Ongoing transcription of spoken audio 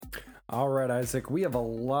All right, Isaac, we have a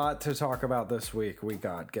lot to talk about this week. We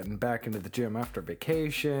got getting back into the gym after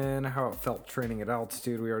vacation, how it felt training at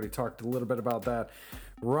altitude. We already talked a little bit about that.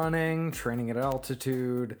 Running, training at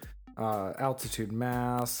altitude, altitude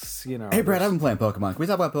masks, you know. Hey, Brad, I've been playing Pokemon. Can we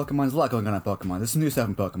talk about Pokemon? There's a lot going on in Pokemon. There's some new stuff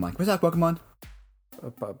in Pokemon. Can we talk Pokemon?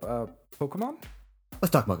 Pokemon?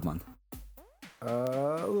 Let's talk Pokemon.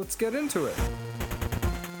 Let's get into it.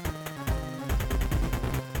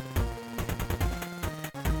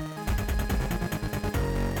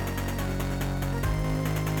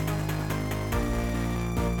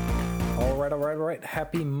 All right.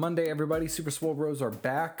 Happy Monday, everybody. Super Swole Bros are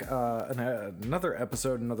back. Another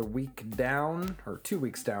episode, another week down, or 2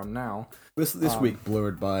 weeks down now. This week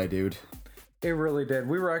blurred by, dude. It really did.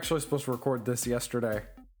 We were actually supposed to record this yesterday.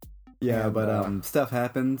 Yeah, but stuff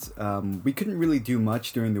happened. We couldn't really do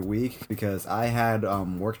much during the week because I had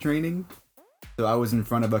work training. So I was in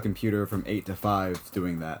front of a computer from 8 to 5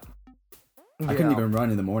 doing that. I couldn't even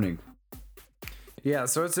run in the morning. Yeah,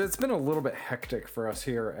 so it's been a little bit hectic for us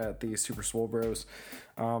here at the Super Swole Bros.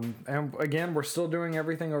 And again, we're still doing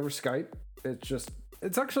everything over Skype.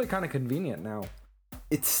 It's actually kind of convenient now.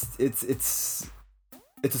 It's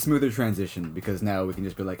a smoother transition because now we can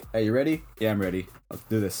just be like, hey, you ready? Yeah, I'm ready. Let's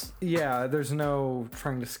do this. Yeah, there's no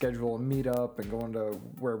trying to schedule a meetup and going to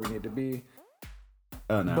where we need to be.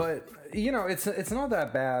 Oh, no. But, you know, it's not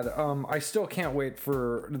that bad. I still can't wait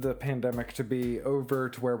for the pandemic to be over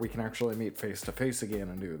to where we can actually meet face-to-face again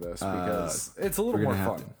and do this, because it's a little more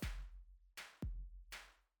fun.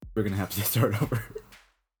 We're going to have to start over.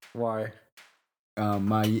 Why?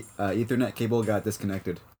 My Ethernet cable got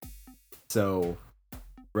disconnected. So,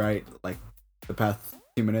 right, like, the past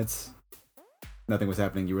 2 minutes, nothing was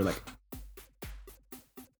happening. You were like...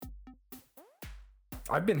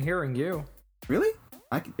 I've been hearing you. Really?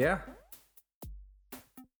 Yeah.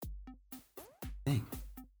 Dang.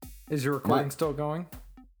 Is your recording still going?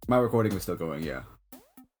 My recording was still going, yeah.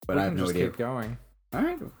 But I have no idea. Keep going. All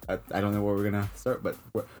right. I don't know where we're gonna start, but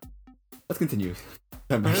let's continue.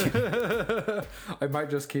 I might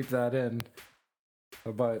just keep that in.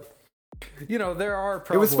 But you know, there are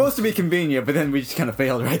problems. It was supposed to be convenient, but then we just kind of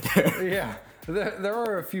failed right there. Yeah. There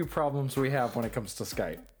are a few problems we have when it comes to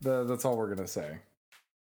Skype. That's all we're gonna say.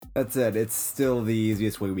 That said, it's still the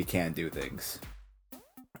easiest way we can do things.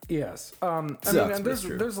 Yes. And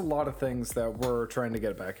there's a lot of things that we're trying to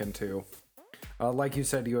get back into. Like you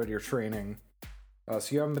said, you had your training. So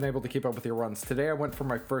you haven't been able to keep up with your runs. Today I went for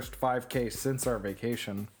my first 5K since our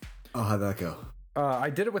vacation. Oh, how'd that go? I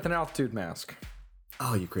did it with an altitude mask.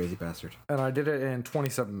 Oh, you crazy bastard. And I did it in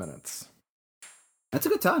 27 minutes. That's a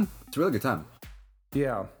good time. It's a really good time.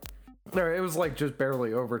 Yeah. It was like just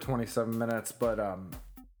barely over 27 minutes, but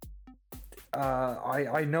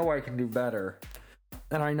I know I can do better.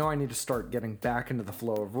 And I know I need to start getting back into the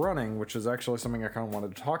flow of running, which is actually something I kind of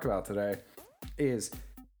wanted to talk about today, is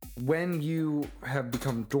when you have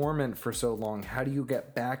become dormant for so long, how do you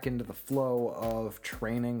get back into the flow of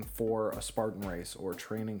training for a Spartan race or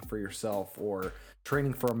training for yourself or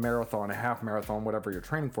training for a marathon, a half marathon, whatever you're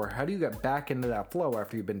training for? How do you get back into that flow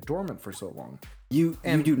after you've been dormant for so long? You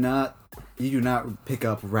do not pick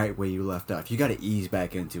up right where you left off. You got to ease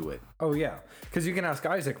back into it. Oh yeah, because you can ask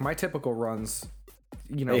Isaac. My typical runs,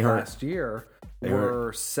 you know, last year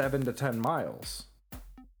were 7 to 10 miles.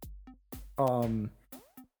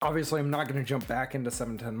 Obviously, I'm not going to jump back into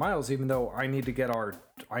 7 to 10 miles, even though I need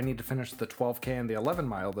to finish the 12K and the 11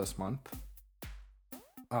 mile this month.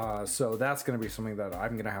 So that's going to be something that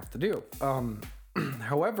I'm going to have to do.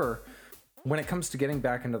 However, when it comes to getting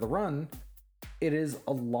back into the run, it is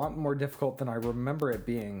a lot more difficult than I remember it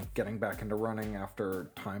being getting back into running after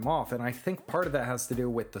time off. And I think part of that has to do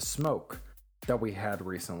with the smoke that we had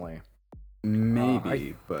recently.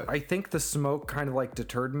 Maybe, but I think the smoke kind of like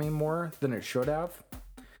deterred me more than it should have.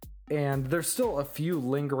 And there's still a few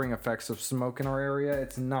lingering effects of smoke in our area.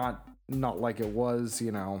 It's not like it was,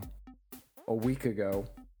 you know, a week ago.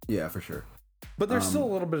 Yeah, for sure. But there's still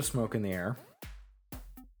a little bit of smoke in the air.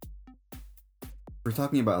 We're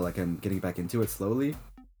talking about like getting back into it slowly.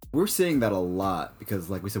 We're seeing that a lot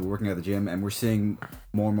because, like we said, we're working at the gym and we're seeing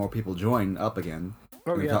more and more people join up again.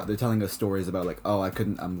 Oh, yeah. They're telling us stories about like, oh,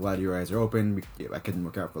 I'm glad your eyes are open. I couldn't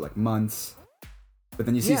work out for like months. But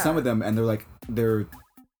then you see some of them and they're like, they're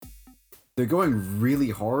going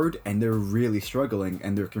really hard and they're really struggling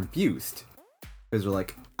and they're confused. Because they're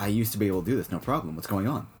like, I used to be able to do this, no problem. What's going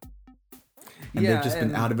on? And they've just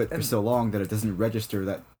been out of it for so long that it doesn't register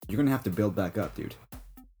that you're going to have to build back up, dude.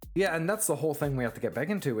 Yeah, and that's the whole thing we have to get back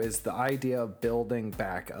into is the idea of building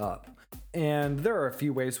back up. And there are a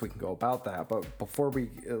few ways we can go about that. But before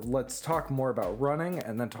let's talk more about running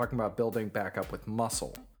and then talking about building back up with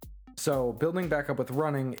muscle. So building back up with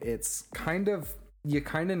running, it's you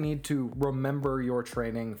kind of need to remember your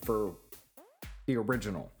training for the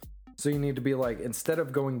original. So you need to be like, instead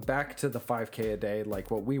of going back to the 5K a day like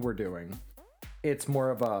what we were doing, it's more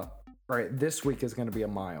of a, all right, this week is going to be a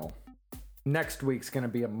mile. Next week's going to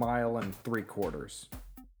be 1.75 miles.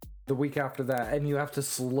 The week after that, and you have to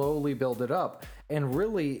slowly build it up. And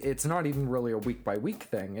really, it's not even really a week by week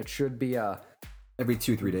thing. It should be every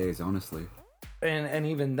 2-3 days, honestly. And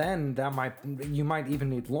even then, you might even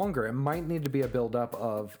need longer. It might need to be a build up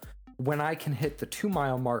of when I can hit the 2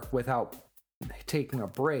 mile mark without taking a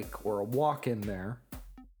break or a walk in there.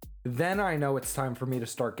 Then I know it's time for me to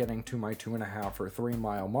start getting to my 2.5 or 3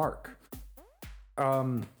 mile mark.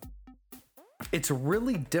 It's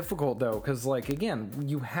really difficult though, because like, again,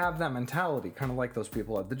 you have that mentality, kind of like those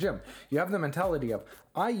people at the gym. You have the mentality of,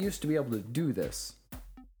 I used to be able to do this,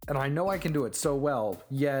 and I know I can do it so well,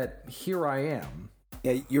 yet here I am.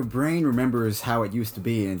 Yeah, your brain remembers how it used to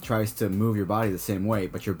be and tries to move your body the same way,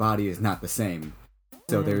 but your body is not the same.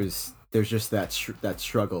 So there's just that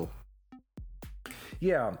struggle.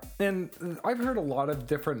 Yeah, and I've heard a lot of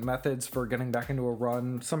different methods for getting back into a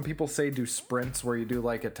run. Some people say do sprints where you do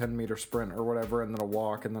like a 10-meter sprint or whatever, and then a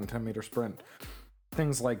walk, and then 10-meter sprint.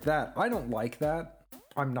 Things like that. I don't like that.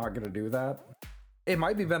 I'm not going to do that. It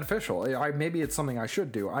might be beneficial. Maybe it's something I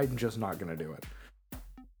should do. I'm just not going to do it.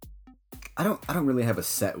 I don't really have a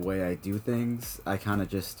set way I do things. I kind of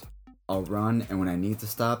just, I'll run, and when I need to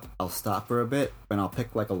stop, I'll stop for a bit, and I'll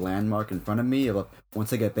pick like a landmark in front of me.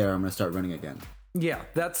 Once I get there, I'm going to start running again. Yeah,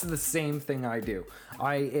 that's the same thing I do.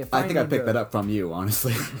 I think I picked that up from you,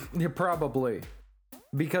 honestly. Yeah, probably.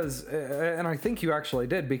 Because, and I think you actually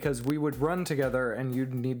did, because we would run together and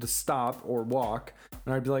you'd need to stop or walk,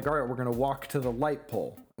 and I'd be like, all right, we're going to walk to the light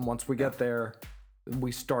pole. And once we get there,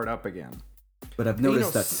 we start up again. But I've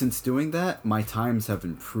noticed that since doing that, my times have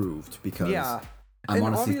improved because I'm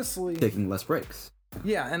honestly taking less breaks.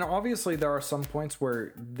 Yeah, and obviously there are some points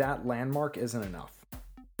where that landmark isn't enough.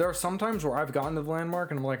 There are some times where I've gotten to the landmark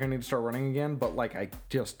and I'm like, I need to start running again, but like I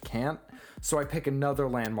just can't. So I pick another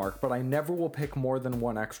landmark, but I never will pick more than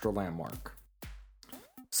one extra landmark.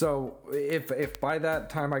 So if by that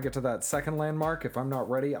time I get to that second landmark, if I'm not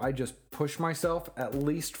ready, I just push myself at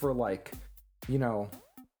least for like,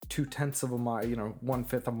 0.2 of a mile,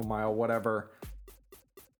 1/5 of a mile, whatever.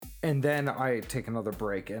 And then I take another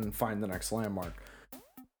break and find the next landmark.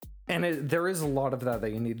 And there is a lot of that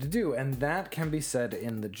you need to do, and that can be said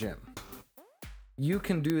in the gym. You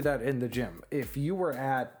can do that in the gym. If you were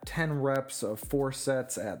at 10 reps of 4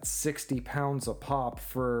 sets at 60 pounds a pop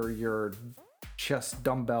for your chest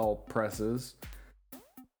dumbbell presses,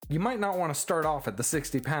 you might not want to start off at the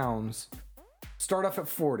 60 pounds. Start off at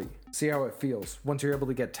 40. See how it feels. Once you're able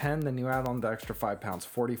to get 10, then you add on the extra 5 pounds,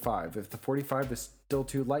 45. If the 45 is still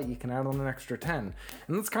too light, you can add on an extra 10.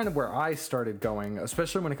 And that's kind of where I started going,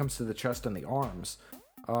 especially when it comes to the chest and the arms.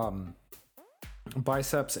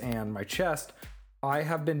 Biceps and my chest, I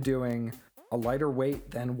have been doing a lighter weight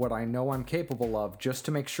than what I know I'm capable of just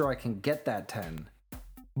to make sure I can get that 10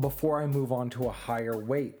 before I move on to a higher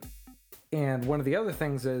weight. And one of the other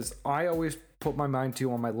things is I always put my mind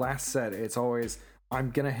to on my last set, it's always,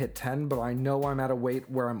 I'm going to hit 10, but I know I'm at a weight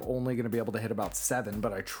where I'm only going to be able to hit about 7,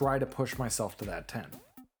 but I try to push myself to that 10.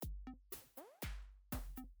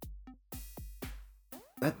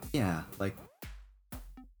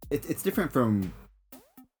 It's different from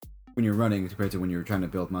when you're running compared to when you're trying to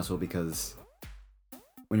build muscle, because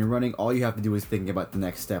when you're running, all you have to do is think about the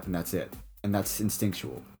next step, and that's it. And that's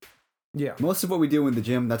instinctual. Yeah. Most of what we do in the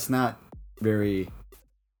gym, that's not very,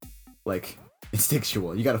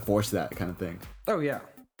 instinctual. You gotta force that kind of thing. Oh, yeah,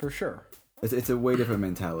 for sure. It's a way different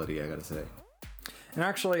mentality, I gotta say. And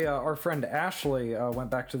actually, our friend Ashley went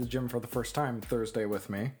back to the gym for the first time Thursday with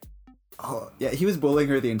me. Oh, yeah, he was bullying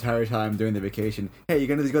her the entire time during the vacation. Hey, you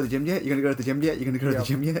gonna go to the gym yet? You gonna go to the gym yet? You gonna go to the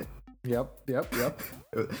gym yet? Yep.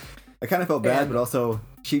 I kind of felt bad, but also,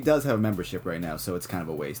 she does have a membership right now, so it's kind of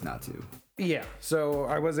a waste not to. Yeah, so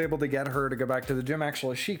I was able to get her to go back to the gym.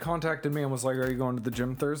 Actually, she contacted me and was like, are you going to the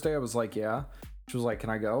gym Thursday? I was like, yeah. She was like, can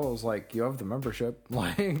I go? I was like, you have the membership.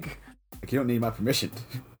 You don't need my permission.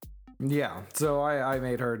 Yeah, so I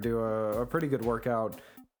made her do a pretty good workout.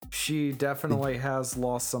 She definitely has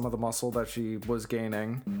lost some of the muscle that she was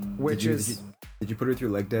gaining, which Did you put her through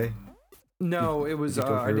leg day? No, it was,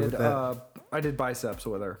 I did biceps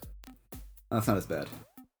with her. That's not as bad.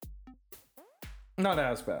 Not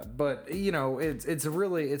as bad, but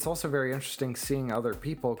it's also very interesting seeing other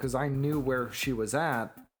people, because I knew where she was at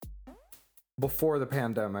before the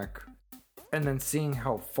pandemic, and then seeing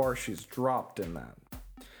how far she's dropped in that.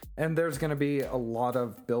 And there's going to be a lot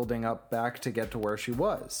of building up back to get to where she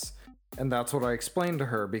was. And that's what I explained to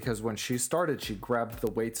her, because when she started, she grabbed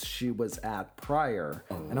the weights she was at prior.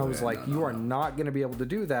 And I was like, you are not going to be able to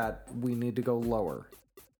do that. We need to go lower.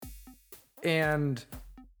 And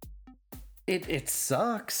it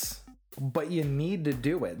sucks, but you need to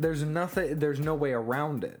do it. There's no way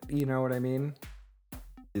around it. You know what I mean?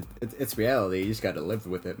 It's reality. You just got to live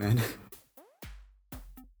with it, man.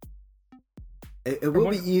 It will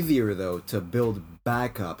be easier, though, to build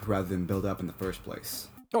back up rather than build up in the first place.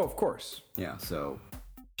 Oh, of course. Yeah, so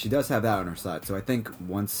she does have that on her side. So I think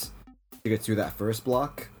once she gets through that first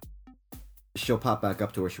block, she'll pop back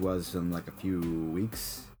up to where she was in like a few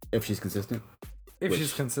weeks, if she's consistent. If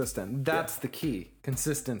she's consistent. That's the key.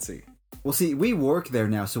 Consistency. Well, see, we work there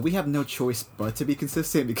now, so we have no choice but to be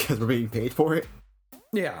consistent because we're being paid for it.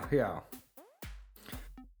 Yeah, yeah.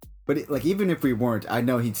 But even if we weren't, I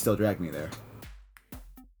know he'd still drag me there.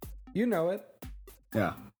 You know it.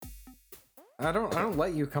 Yeah. I don't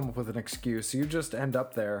let you come up with an excuse. You just end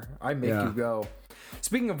up there. I make you go.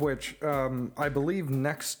 Speaking of which, I believe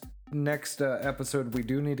next episode we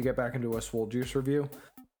do need to get back into a Swole Juice review.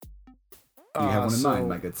 You have one in mind,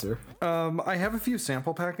 my good sir. I have a few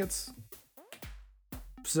sample packets.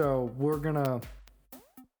 So I'm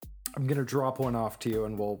gonna drop one off to you,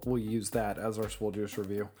 and we'll use that as our Swole Juice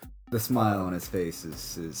review. The smile on his face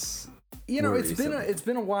is you know, it's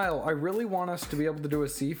been a while. I really want us to be able to do a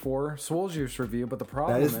C4 Swole Juice review, but the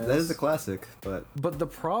problem is that is a classic. But the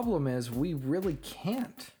problem is we really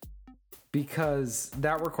can't, because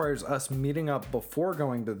that requires us meeting up before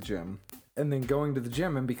going to the gym and then going to the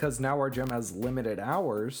gym, and because now our gym has limited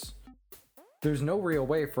hours, there's no real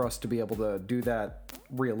way for us to be able to do that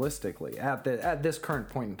realistically at this current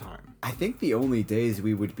point in time. I think the only days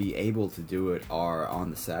we would be able to do it are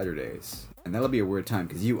on the Saturdays. And that'll be a weird time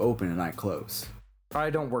because you open and I close. I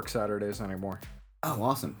don't work Saturdays anymore. Oh,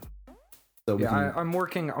 awesome. So I'm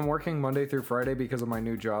working Monday through Friday because of my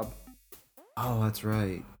new job. Oh, that's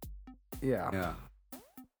right. Yeah.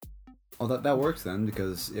 Well, that works then,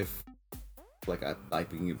 because if we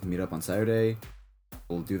can meet up on Saturday,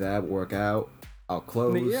 we'll do that, work out, I'll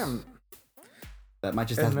close. Yeah. That might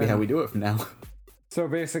just have to be how we do it from now. So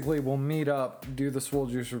basically, we'll meet up, do the Swole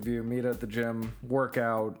Juice review, meet at the gym, work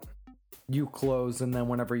out, you close, and then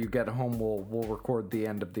whenever you get home, we'll record the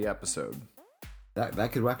end of the episode.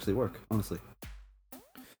 That could actually work, honestly.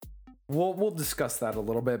 We'll discuss that a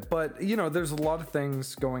little bit, but you know, there's a lot of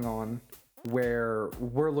things going on where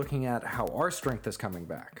we're looking at how our strength is coming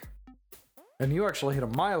back. And you actually hit a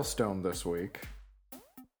milestone this week.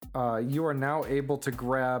 You are now able to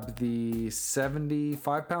grab the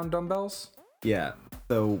 75-pound dumbbells. Yeah.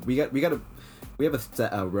 So we have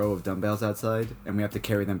a row of dumbbells outside, and we have to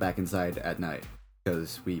carry them back inside at night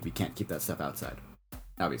because we can't keep that stuff outside,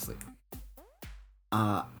 obviously.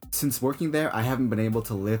 Since working there, I haven't been able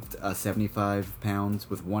to lift 75 pounds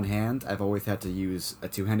with one hand. I've always had to use a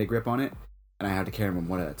two-handed grip on it, and I had to carry them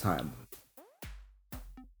one at a time.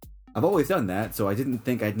 I've always done that, so I didn't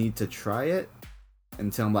think I'd need to try it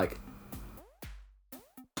until I'm like,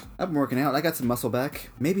 I've been working out, I got some muscle back,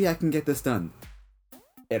 maybe I can get this done.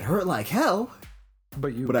 It hurt like hell,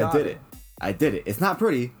 but I did it. I did it. It's not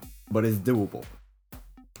pretty, but it's doable.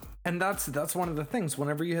 And that's one of the things.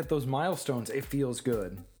 Whenever you hit those milestones, it feels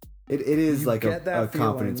good. It is like a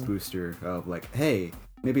confidence booster of like, hey,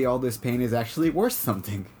 maybe all this pain is actually worth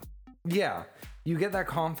something. Yeah. You get that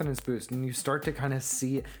confidence boost and you start to kind of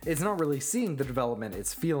see it. It's not really seeing the development,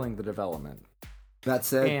 it's feeling the development. That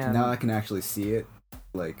said, now I can actually see it.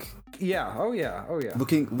 Like, yeah, oh yeah.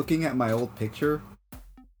 Looking at my old picture,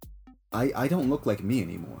 I don't look like me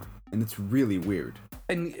anymore, and it's really weird.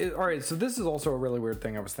 And all right, so this is also a really weird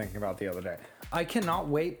thing I was thinking about the other day. I cannot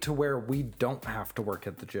wait to where we don't have to work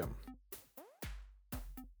at the gym.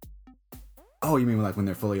 Oh, you mean like when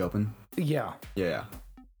they're fully open? Yeah. Yeah.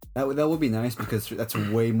 That would be nice because that's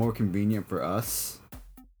way more convenient for us.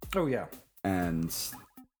 Oh yeah. And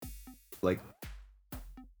like,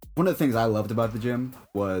 one of the things I loved about the gym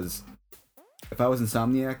was if I was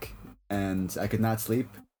insomniac and I could not sleep,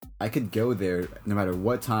 I could go there no matter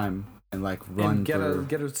what time and like run and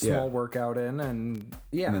get a small workout in, and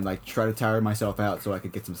and then like try to tire myself out so I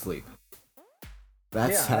could get some sleep.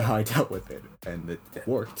 That's how I dealt with it, and it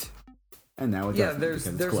worked. And now it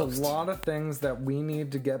doesn't. There's a lot of things that we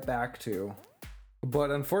need to get back to,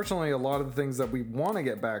 but unfortunately, a lot of the things that we want to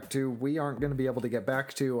get back to, we aren't going to be able to get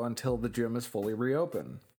back to until the gym is fully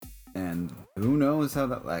reopened. And who knows how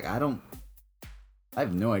that? Like, I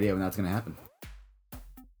have no idea when that's going to happen.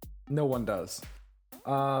 No one does.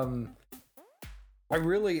 I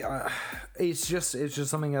really, it's just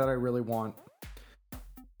something that I really want,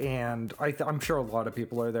 and I'm sure a lot of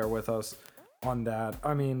people are there with us on that.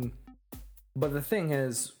 I mean, But the thing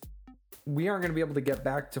is, we aren't going to be able to get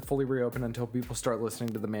back to fully reopen until people start listening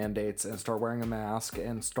to the mandates and start wearing a mask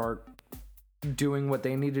and start doing what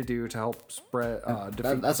they need to do to help spread.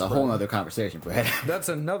 That's a whole other conversation, Brad. That's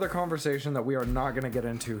another conversation that we are not going to get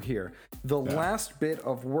into here. The last bit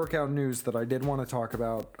of workout news that I did want to talk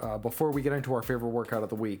about before we get into our favorite workout of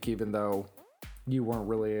the week, even though you weren't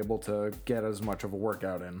really able to get as much of a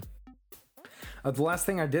workout in. The last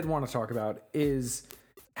thing I did want to talk about is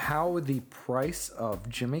how the price of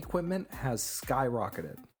gym equipment has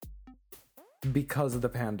skyrocketed because of the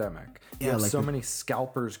pandemic. Yeah, you have like so many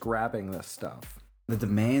scalpers grabbing this stuff. The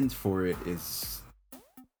demand for it is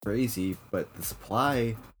crazy, but the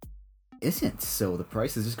supply isn't, so the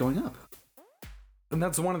price is just going up. And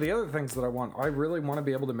that's one of the other things that I want. I really want to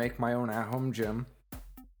be able to make my own at-home gym.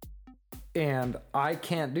 And I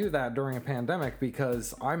can't do that during a pandemic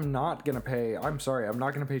because I'm not going to pay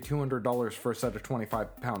 $200 for a set of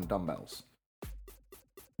 25-pound dumbbells.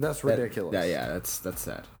 That's ridiculous. That's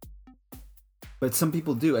sad. But some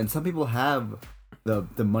people do, and some people have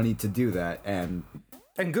the money to do that, and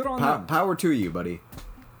good on them. Power to you, buddy.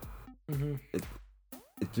 Mm-hmm.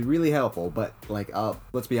 It's really helpful, but like,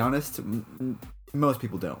 let's be honest, most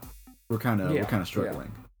people don't. We're kind of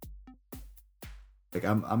struggling. Yeah. Like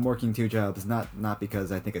I'm working 2 jobs, not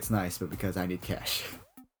because I think it's nice, but because I need cash.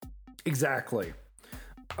 Exactly.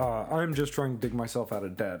 I'm just trying to dig myself out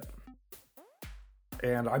of debt,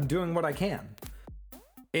 and I'm doing what I can.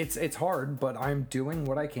 It's hard, but I'm doing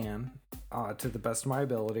what I can to the best of my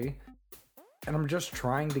ability, and I'm just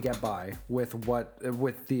trying to get by with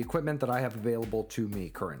the equipment that I have available to me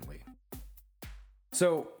currently.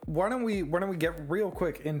 So why don't we get real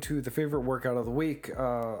quick into the favorite workout of the week?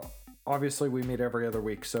 Obviously, we meet every other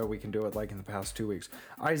week, so we can do it like in the past 2 weeks.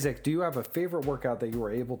 Isaac, do you have a favorite workout that you were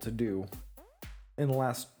able to do in the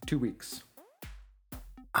last 2 weeks?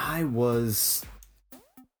 I was...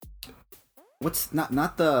 What's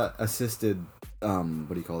not the assisted, what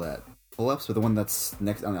do you call that? Pull-ups, but the one that's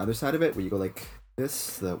next on the other side of it, where you go like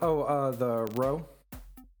this? The row?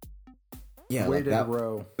 Yeah, weighted like that,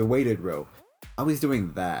 row. The weighted row. I was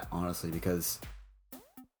doing that, honestly, because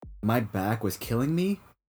my back was killing me.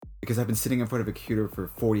 Because I've been sitting in front of a computer for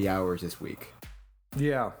 40 hours this week.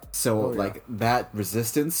 Yeah. So, that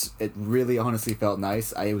resistance, it really honestly felt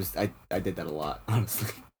nice. I did that a lot,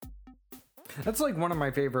 honestly. That's like one of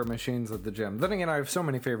my favorite machines at the gym. Then again, I have so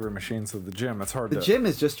many favorite machines at the gym. It's hard The gym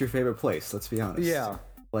is just your favorite place, let's be honest. Yeah.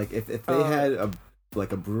 Like, if they had a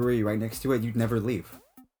brewery right next to it, you'd never leave.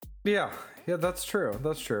 Yeah, that's true.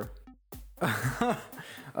 That's true.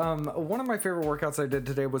 One of my favorite workouts I did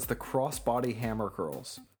today was the crossbody hammer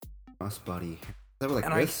curls. Crossbody. Is that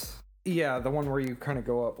like this? Yeah, the one where you kind of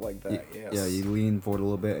go up like that. Yes. Yeah, you lean forward a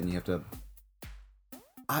little bit and you have to...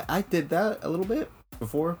 I did that a little bit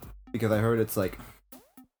before because I heard it's like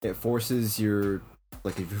it forces your...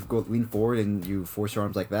 Like if you go lean forward and you force your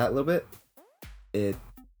arms like that a little bit, it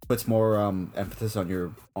puts more emphasis on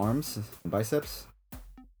your arms and biceps.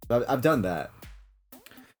 I've done that.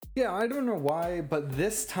 Yeah, I don't know why, but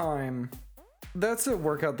this time... That's a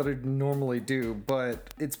workout that I normally do,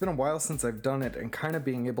 but it's been a while since I've done it, and kind of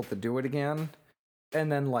being able to do it again, and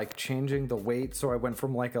then like changing the weight. So I went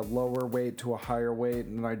from like a lower weight to a higher weight,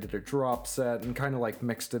 and then I did a drop set and kind of like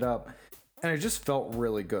mixed it up, and it just felt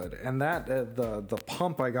really good. And that the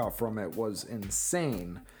pump I got from it was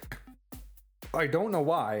insane. I don't know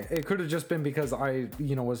why. It could have just been because I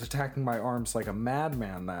was attacking my arms like a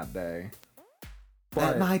madman that day.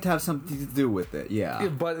 That might have something to do with it, yeah.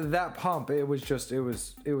 But that pump, it was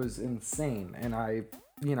insane, and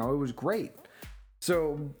it was great.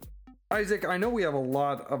 So, Isaac, I know we have a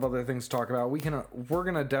lot of other things to talk about. We're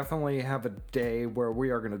gonna definitely have a day where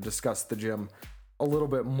we are gonna discuss the gym a little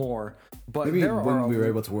bit more. But maybe when we were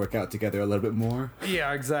able to work out together a little bit more.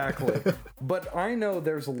 Yeah, exactly. But I know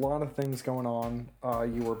there's a lot of things going on.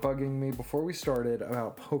 You were bugging me before we started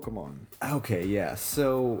about Pokemon. Okay, yeah.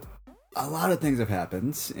 So a lot of things have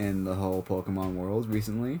happened in the whole Pokemon world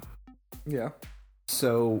recently. Yeah.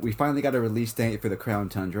 So we finally got a release date for the Crown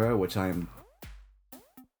Tundra, which I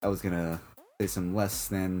was gonna say some less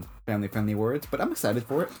than family-friendly words, but I'm excited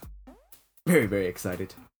for it. Very, very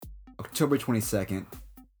excited. October 22nd.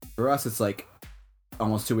 For us, it's like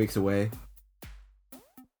almost 2 weeks away.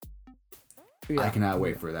 Yeah. I cannot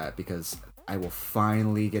wait for that because I will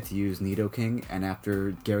finally get to use Nidoking, and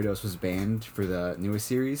after Gyarados was banned for the newest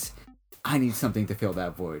series, I need something to fill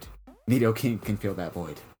that void. Nidoking can fill that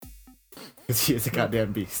void. Because he is a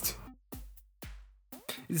goddamn beast.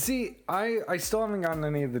 You see, I still haven't gotten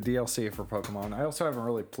any of the DLC for Pokemon. I also haven't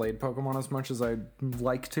really played Pokemon as much as I'd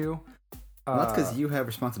like to. Well, that's because you have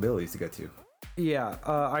responsibilities to get to. Yeah,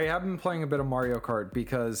 I have been playing a bit of Mario Kart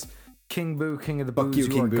because King Boo, King of the Fuck Boos, you,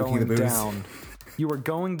 King are Boo, King of the going Boos. down. You are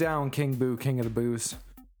going down, King Boo, King of the Boos.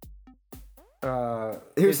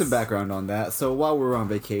 Here's some background on that. So while we were on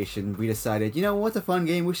vacation, we decided, you know what's a fun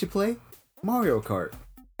game we should play? Mario Kart.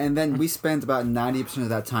 And then we spent about 90% of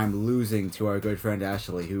that time losing to our good friend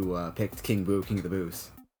Ashley, who picked King Boo, King of the Boos.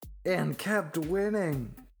 And kept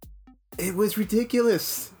winning. It was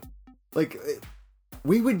ridiculous. Like,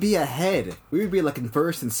 we would be ahead. We would be like in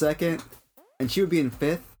first and second, and she would be in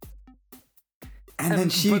fifth. And then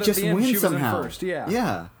she but at just the end, wins she was in somehow. first, yeah.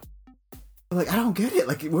 Yeah. Like, I don't get it.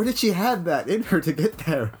 Like, where did she have that in her to get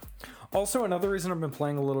there? Also, another reason I've been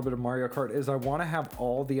playing a little bit of Mario Kart is I want to have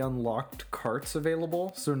all the unlocked carts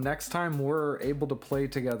available. So next time we're able to play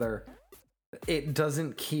together, it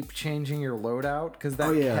doesn't keep changing your loadout, because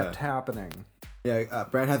that kept happening. Yeah,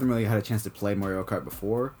 Brad hasn't really had a chance to play Mario Kart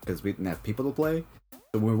before because we didn't have people to play.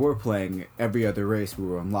 So when we were playing, every other race we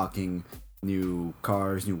were unlocking new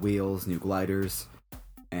cars, new wheels, new gliders.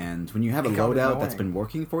 And when you have a loadout that's been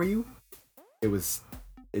working for you, it's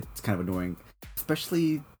kind of annoying.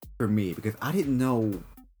 Especially for me, because I didn't know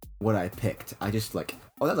what I picked. I just like,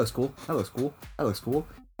 oh, that looks cool, that looks cool, that looks cool.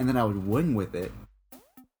 And then I would win with it.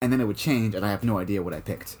 And then it would change and I have no idea what I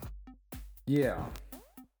picked. Yeah.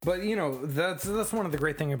 But, you know, that's one of the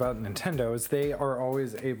great things about Nintendo is they are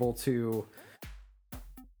always able to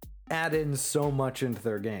add in so much into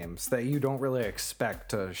their games that you don't really expect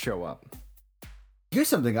to show up. Here's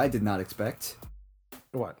something I did not expect.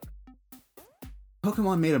 What?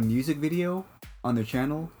 Pokemon made a music video on their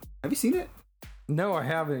channel. Have you seen it? No, I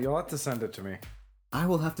haven't. You'll have to send it to me. I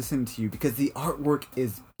will have to send it to you because the artwork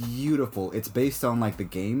is beautiful. It's based on like the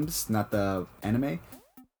games, not the anime.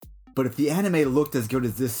 But if the anime looked as good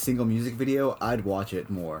as this single music video, I'd watch it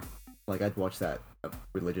more. Like, I'd watch that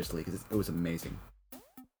religiously because it was amazing.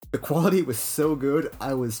 The quality was so good,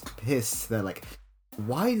 I was pissed that, like,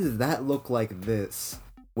 why does that look like this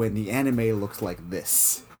when the anime looks like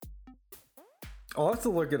this? I'll have to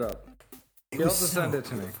look it up. You'll have to send it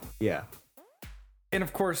to me. Yeah. And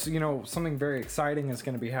of course, you know, something very exciting is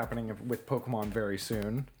going to be happening with Pokemon very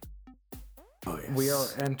soon. Oh, yes. We are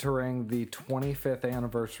entering the 25th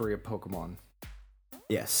anniversary of Pokemon.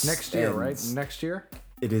 Yes. Next year, right? Next year?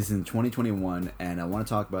 It is in 2021, and I want to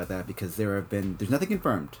talk about that because there's nothing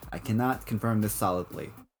confirmed. I cannot confirm this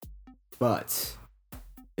solidly. But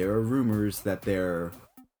there are rumors that they're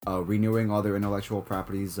renewing all their intellectual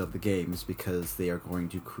properties of the games because they are going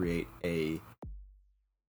to create a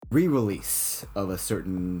re-release of a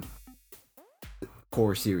certain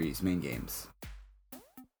core series, main games.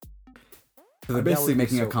 So they're basically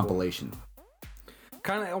making a compilation. Cool.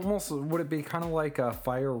 Kind of almost, would it be kind of like a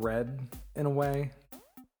Fire Red in a way?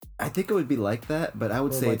 I think it would be like that, but I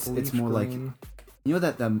would say like it's more Green. like, you know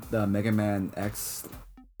that the Mega Man X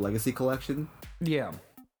Legacy Collection? Yeah.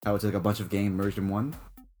 How it's like a bunch of games merged in one?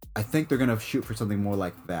 I think they're gonna shoot for something more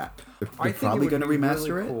like that. They're probably gonna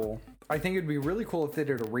remaster really cool. I think it'd be really cool if they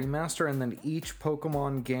did a remaster and then each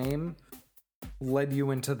Pokemon game led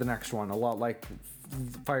you into the next one, a lot like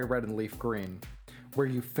Fire Red and Leaf Green, where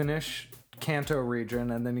you finish Kanto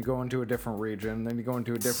region and then you go into a different region, then you go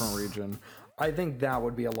into a different region. I think that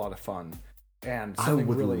would be a lot of fun and something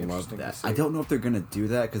really interesting to see. I don't know if they're gonna do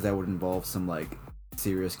that because that would involve some like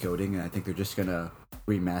serious coding, and I think they're just gonna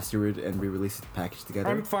remaster it and re-release it packaged together.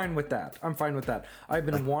 I'm fine with that. I've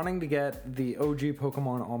been wanting to get the OG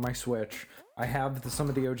Pokemon on my Switch. I have some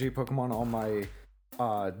of the OG Pokemon on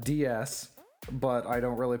my DS, but I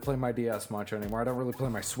don't really play my DS much anymore. I don't really play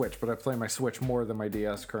my Switch, but I play my Switch more than my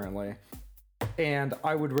DS currently. And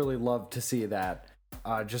I would really love to see that,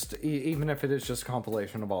 even if it is just a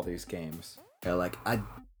compilation of all these games. Yeah, like no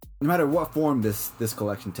matter what form this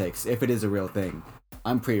collection takes, if it is a real thing,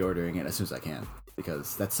 I'm pre-ordering it as soon as I can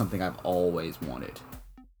because that's something I've always wanted.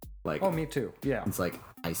 Like, oh, me too. Yeah, it's like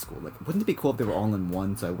high school. Like, wouldn't it be cool if they were all in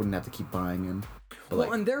one, so I wouldn't have to keep buying them? But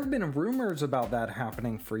well, and there have been rumors about that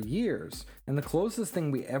happening for years, and the closest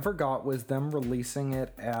thing we ever got was them releasing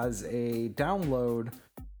it as a download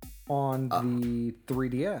on the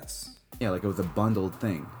 3DS. Yeah, like it was a bundled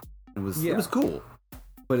thing. It was cool,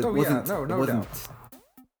 but it wasn't. No doubt.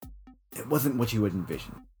 It wasn't what you would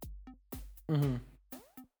envision. Mm-hmm.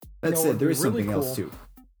 That said, there is something else too.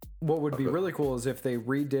 What would be really cool is if they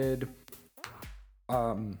redid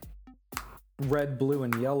red, blue,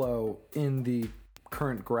 and yellow in the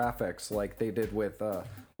current graphics like they did with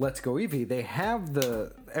Let's Go Eevee. They have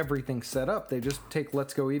everything set up. They just take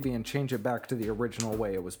Let's Go Eevee and change it back to the original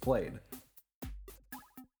way it was played.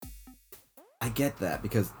 I get that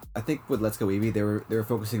because I think with Let's Go Eevee they were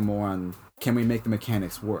focusing more on can we make the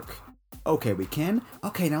mechanics work, Okay, we can.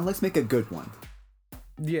 Okay, now let's make a good one.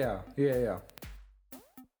 Yeah.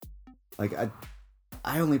 Like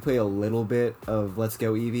I only play a little bit of Let's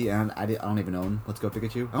Go Eevee, and I don't even own Let's Go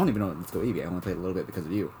Pikachu. I don't even own Let's Go Eevee. I only played a little bit because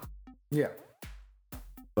of you. Yeah.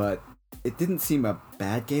 But it didn't seem a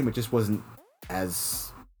bad game. It just wasn't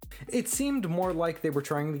as... It seemed more like they were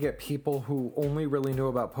trying to get people who only really knew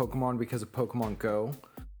about Pokemon because of Pokemon Go.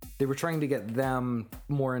 They were trying to get them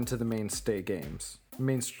more into the mainstay games.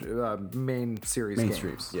 Main series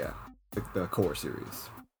games. Yeah. The core series.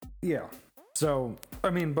 Yeah. So, I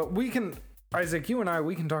mean, but we can... Isaac, you and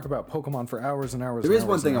we can talk about Pokemon for hours and hours. There is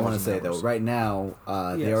one thing I want to say, though. Right now,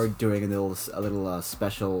 they Yes. are doing a little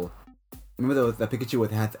special... Remember the Pikachu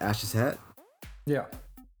with Ash's hat? Yeah.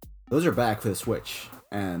 Those are back for the Switch,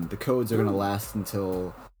 and the codes are going to last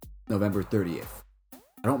until November 30th.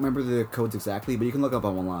 I don't remember the codes exactly, but you can look up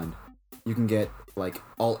them online. You can get, like,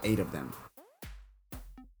 all 8 of them.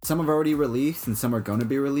 Some have already released, and some are going to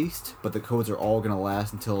be released, but the codes are all going to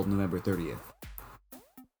last until November 30th.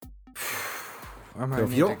 I might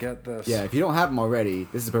need to get this. Yeah, if you don't have them already,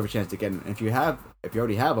 this is a perfect chance to get them. And if you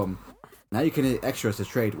already have them, now you can hit extras to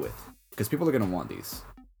trade with. Because people are going to want these.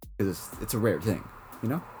 Because it's a rare thing, you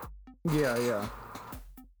know? Yeah.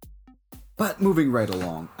 But moving right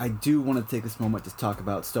along, I do want to take this moment to talk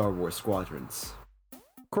about Star Wars Squadrons.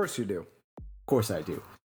 Of course you do. Of course I do.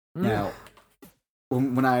 Now,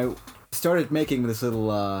 when I started making this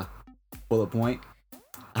little bullet point,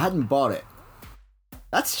 I hadn't bought it.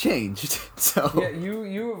 That's changed. So yeah,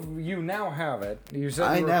 you now have it. You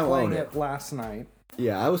said you were now playing own it last night.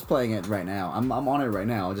 Yeah, I was playing it right now. I'm on it right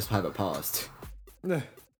now. I'll just have it paused.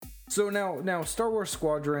 So now Star Wars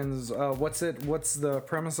Squadrons, what's the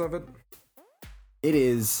premise of it? It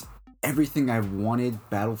is everything I wanted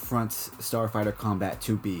Battlefront's Starfighter Combat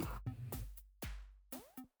to be.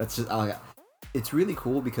 That's just it's really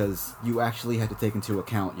cool because you actually have to take into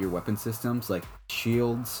account your weapon systems like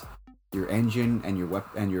shields, your engine, and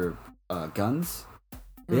your guns.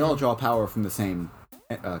 They all draw power from the same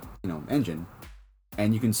engine,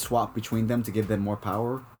 and you can swap between them to give them more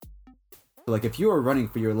power. So, like, if you are running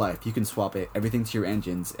for your life, you can swap everything to your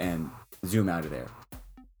engines and zoom out of there.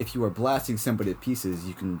 If you are blasting somebody to pieces,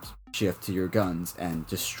 you can shift to your guns and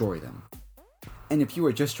destroy them. And if you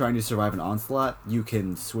are just trying to survive an onslaught, you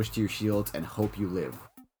can switch to your shields and hope you live.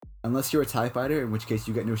 Unless you're a TIE fighter, in which case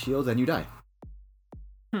you get no shields and you die.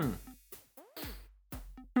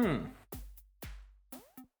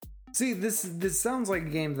 See, this sounds like a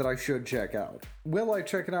game that I should check out. Will I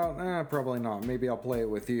check it out? Probably not. Maybe I'll play it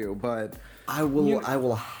with you, but I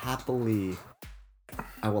will happily.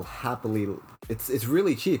 It's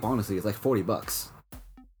really cheap, honestly. It's like $40.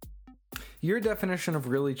 Your definition of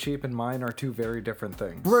really cheap and mine are two very different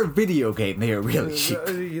things. For a video game, they are really cheap.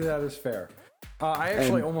 That is fair. I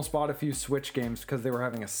actually almost bought a few Switch games because they were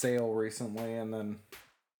having a sale recently, and then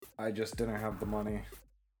I just didn't have the money.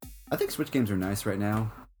 I think Switch games are nice right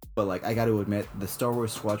now, but like I got to admit, the Star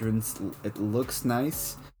Wars Squadrons, it looks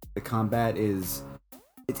nice. The combat it's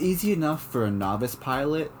easy enough for a novice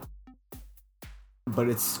pilot, but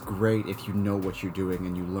it's great if you know what you're doing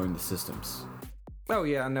and you learn the systems. Oh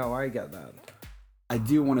yeah, no, I get that. I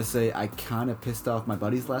do want to say I kind of pissed off my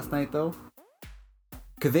buddies last night though,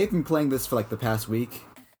 because they've been playing this for like the past week,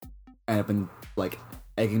 and have been like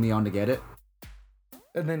egging me on to get it.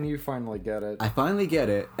 And then you finally get it. I finally get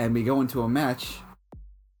it, and we go into a match.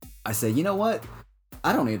 I say, you know what?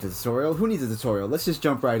 I don't need a tutorial. Who needs a tutorial? Let's just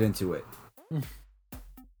jump right into it.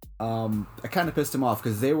 I kind of pissed them off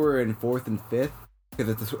because they were in 4th and 5th.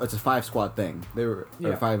 Because it's a 5-squad thing. They were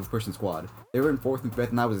a 5-person squad. They were in 4th and 5th,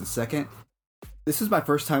 and I was in 2nd. This was my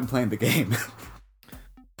first time playing the game.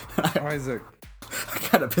 Isaac. I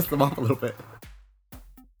kind of pissed them off a little bit.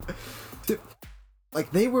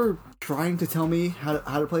 Like, they were trying to tell me how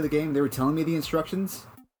to play the game. They were telling me the instructions.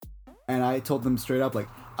 And I told them straight up, like,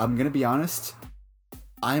 I'm gonna be honest.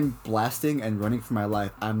 I'm blasting and running for my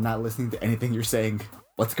life. I'm not listening to anything you're saying.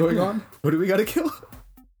 What's going on? Who do we gotta kill?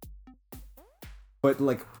 But,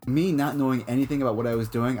 like, me not knowing anything about what I was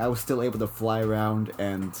doing, I was still able to fly around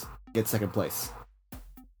and get 2nd place.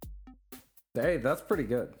 Hey, that's pretty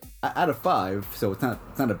good. Out of 5, so it's not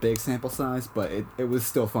a big sample size, but it was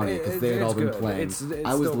still funny because they had all been playing. It's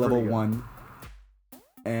I was level 1, good.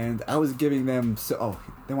 and I was giving them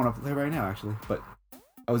they want to play right now actually, but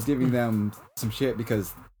I was giving them some shit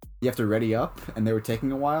because you have to ready up, and they were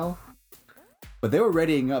taking a while. But they were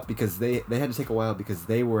readying up because they had to take a while because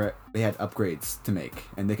they had upgrades to make,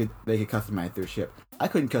 and they could customize their ship. I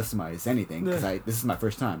couldn't customize anything because this is my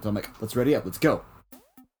first time, so I'm like, let's ready up, let's go,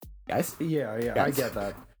 guys. Yeah, guys. I get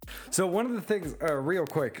that. So one of the things, real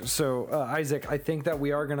quick. So Isaac, I think that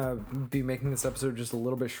we are gonna be making this episode just a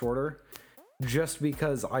little bit shorter, just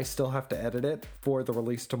because I still have to edit it for the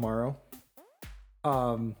release tomorrow.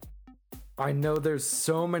 I know there's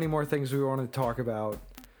so many more things we want to talk about.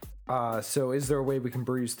 So is there a way we can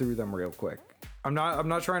breeze through them real quick? I'm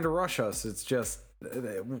not trying to rush us. It's just,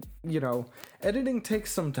 editing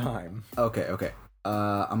takes some time. Okay.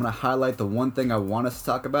 I'm gonna highlight the one thing I want us to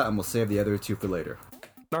talk about, and we'll save the other two for later.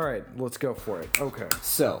 All right, let's go for it. Okay.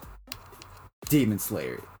 So, Demon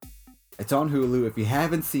Slayer. It's on Hulu. If you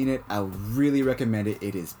haven't seen it, I really recommend it.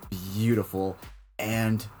 It is beautiful,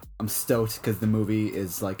 and I'm stoked because the movie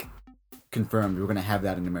is like confirmed. We're gonna have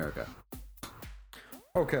that in America.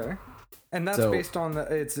 Okay. And that's based on the.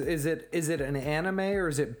 Is it an anime or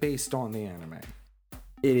is it based on the anime?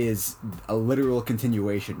 It is a literal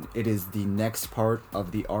continuation. It is the next part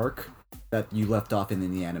of the arc that you left off in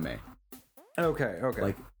the anime. Okay.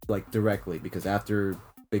 Like directly, because after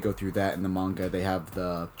they go through that in the manga, they have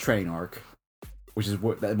the train arc, which is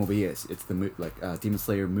what that movie is. It's the Demon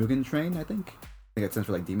Slayer Mugen Train, I think. I think it stands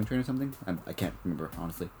for like Demon Train or something. I can't remember,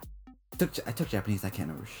 honestly. I took Japanese. I can't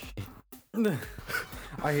remember shit.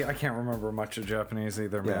 I can't remember much of Japanese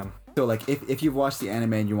either, man. So like, if you've watched the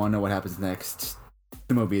anime and you want to know what happens next,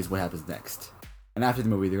 the movie is what happens next. And after the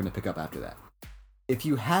movie, they're going to pick up after that. If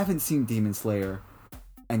you haven't seen Demon Slayer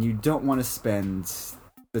and you don't want to spend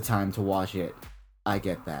the time to watch it, I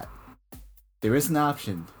get that. There is an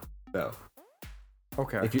option, though.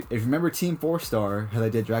 Okay. If you remember Team 4-Star, how they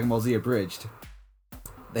did Dragon Ball Z Abridged,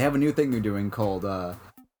 they have a new thing they're doing called a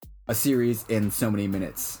series in so many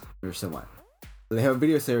minutes, or so what. So they have a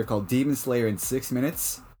video series called Demon Slayer in 6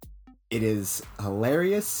 minutes. It is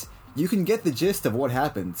hilarious. You can get the gist of what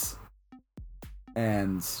happens,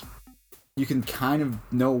 and you can kind of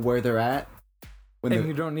know where they're at. And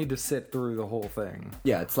you don't need to sit through the whole thing.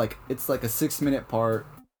 Yeah, it's like a 6-minute part.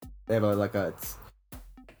 They have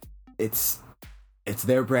it's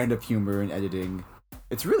their brand of humor and editing.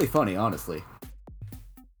 It's really funny, honestly.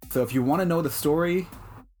 So if you want to know the story,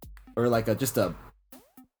 or just a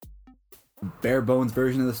bare bones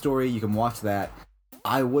version of the story, you can watch that.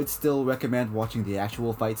 I would still recommend watching the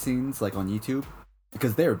actual fight scenes, like on YouTube,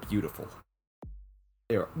 because they're beautiful.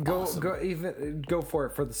 They're awesome. Go for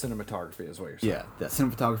it for the cinematography, is what you're saying. Yeah, the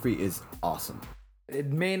cinematography is awesome. It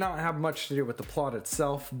may not have much to do with the plot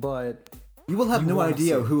itself, but you will have no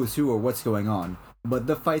idea who is who or what's going on, but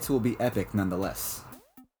the fights will be epic nonetheless.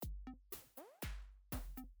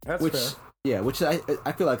 That's fair. Yeah, which I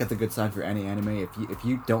feel like that's a good sign for any anime. If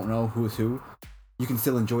you don't know who's who, you can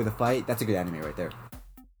still enjoy the fight. That's a good anime right there.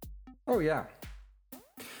 Oh yeah.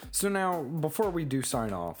 So now, before we do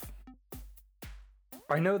sign off,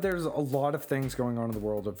 I know there's a lot of things going on in the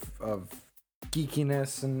world of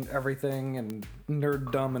geekiness and everything, and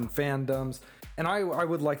nerddom and fandoms, and I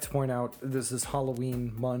would like to point out this is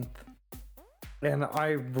Halloween month, and I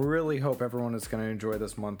really hope everyone is going to enjoy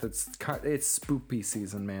this month. It's spoopy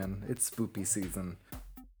season, man. It's spoopy season.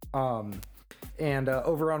 And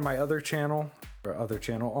over on my other channel,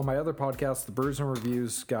 on my other podcast, the Brews and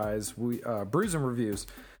Reviews guys, Brews and Reviews,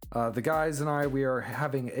 the guys and I, we are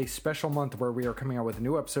having a special month where we are coming out with a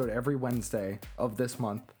new episode every Wednesday of this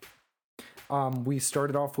month. We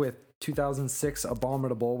started off with 2006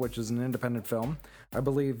 Abominable, which is an independent film. I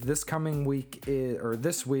believe this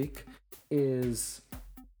week is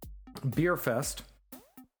Beer Fest,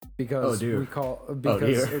 because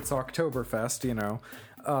it's Oktoberfest, you know.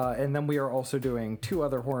 And then we are also doing 2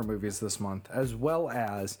 other horror movies this month, as well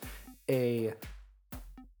as a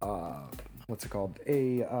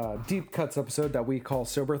Deep Cuts episode that we call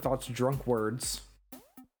Sober Thoughts, Drunk Words.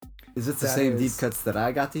 Is it the same Deep Cuts that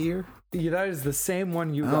I got to hear? Yeah, that is the same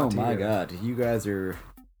one you got to hear. Oh my god, you guys are...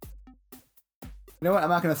 You know what, I'm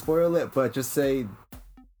not going to spoil it, but just say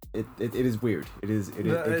it is weird. It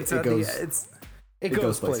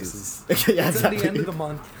goes places. Yeah, it's at the end of the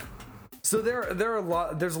month. So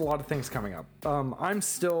there's a lot of things coming up. I'm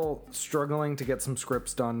still struggling to get some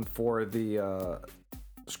scripts done for the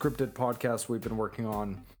scripted podcast we've been working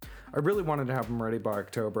on. I really wanted to have them ready by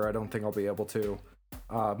October. I don't think I'll be able to.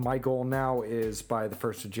 My goal now is by the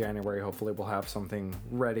 1st of January, hopefully we'll have something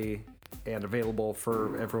ready and available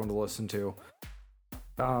for everyone to listen to.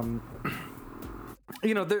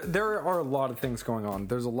 You know, there are a lot of things going on.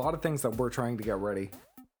 There's a lot of things that we're trying to get ready,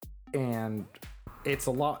 and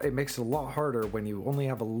it makes it a lot harder when you only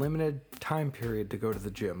have a limited time period to go to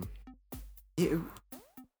the gym.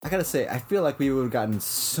 I gotta say, I feel like we would have gotten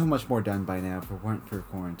so much more done by now if it weren't for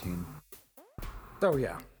quarantine. Oh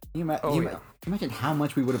yeah. Imagine how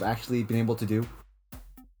much we would have actually been able to do.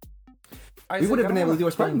 We would have been able to do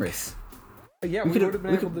a Spartan race. Yeah, we would have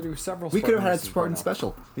been able to do several. We could have had a Spartan Spartan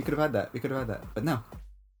special. We could have had that. But no.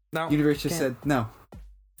 No. Universe just said no.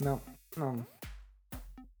 No.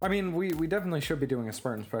 I mean, we definitely should be doing a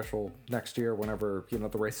Spartan special next year whenever, the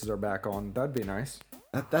races are back on. That'd be nice.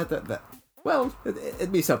 That. Well,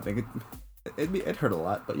 it'd be something. It'd hurt a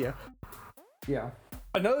lot, but yeah. Yeah.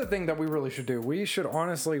 Another thing that we really should do, we should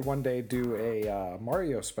honestly one day do a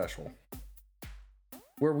Mario special.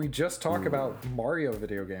 Where we just talk about Mario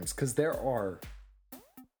video games, because there are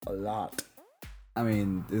a lot. I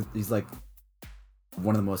mean, he's like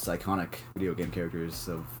one of the most iconic video game characters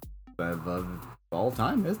of all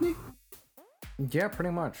time, isn't he? Yeah,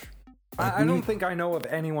 pretty much. I don't think I know of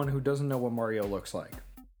anyone who doesn't know what Mario looks like.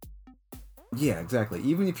 Yeah, exactly.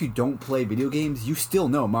 Even if you don't play video games, you still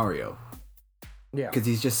know Mario. Yeah. Because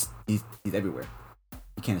he's everywhere.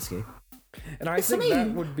 You can't escape. And I think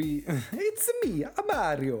that would be... It's me,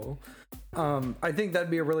 Mario. I think that'd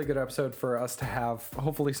be a really good episode for us to have,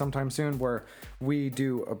 hopefully sometime soon, where we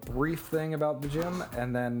do a brief thing about the gym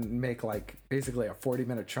and then make basically a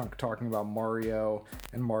 40-minute chunk talking about Mario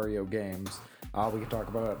and Mario games. We can talk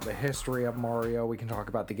about the history of Mario. We can talk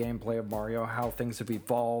about the gameplay of Mario, how things have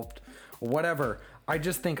evolved, whatever. I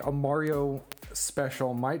just think a Mario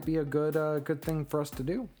special might be a good thing for us to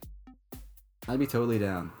do. I'd be totally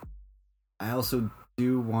down. I also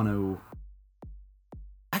do want to...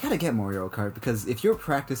 I gotta get Mario Kart, because if you're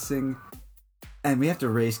practicing and we have to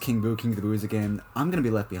race King Boo, King of the Boos again, I'm gonna be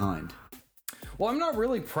left behind. Well, I'm not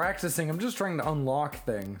really practicing. I'm just trying to unlock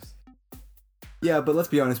things. Yeah, but let's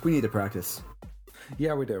be honest, we need to practice.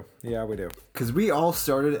 Yeah, we do. Because we all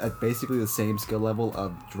started at basically the same skill level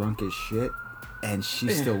of drunk as shit, and she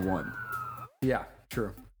still won. Yeah,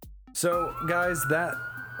 true. So, guys,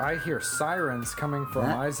 I hear sirens coming from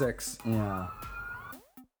Isaac's. Yeah.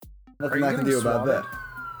 Nothing I can do about that.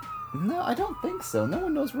 No, I don't think so. No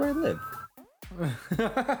one knows where I live.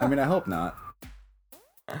 I mean, I hope not.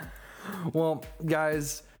 Well,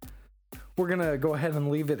 guys, we're going to go ahead and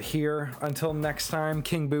leave it here. Until next time,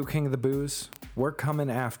 King Boo, King of the Boos, we're coming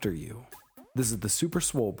after you. This is the Super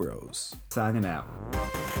Swole Bros. Signing out.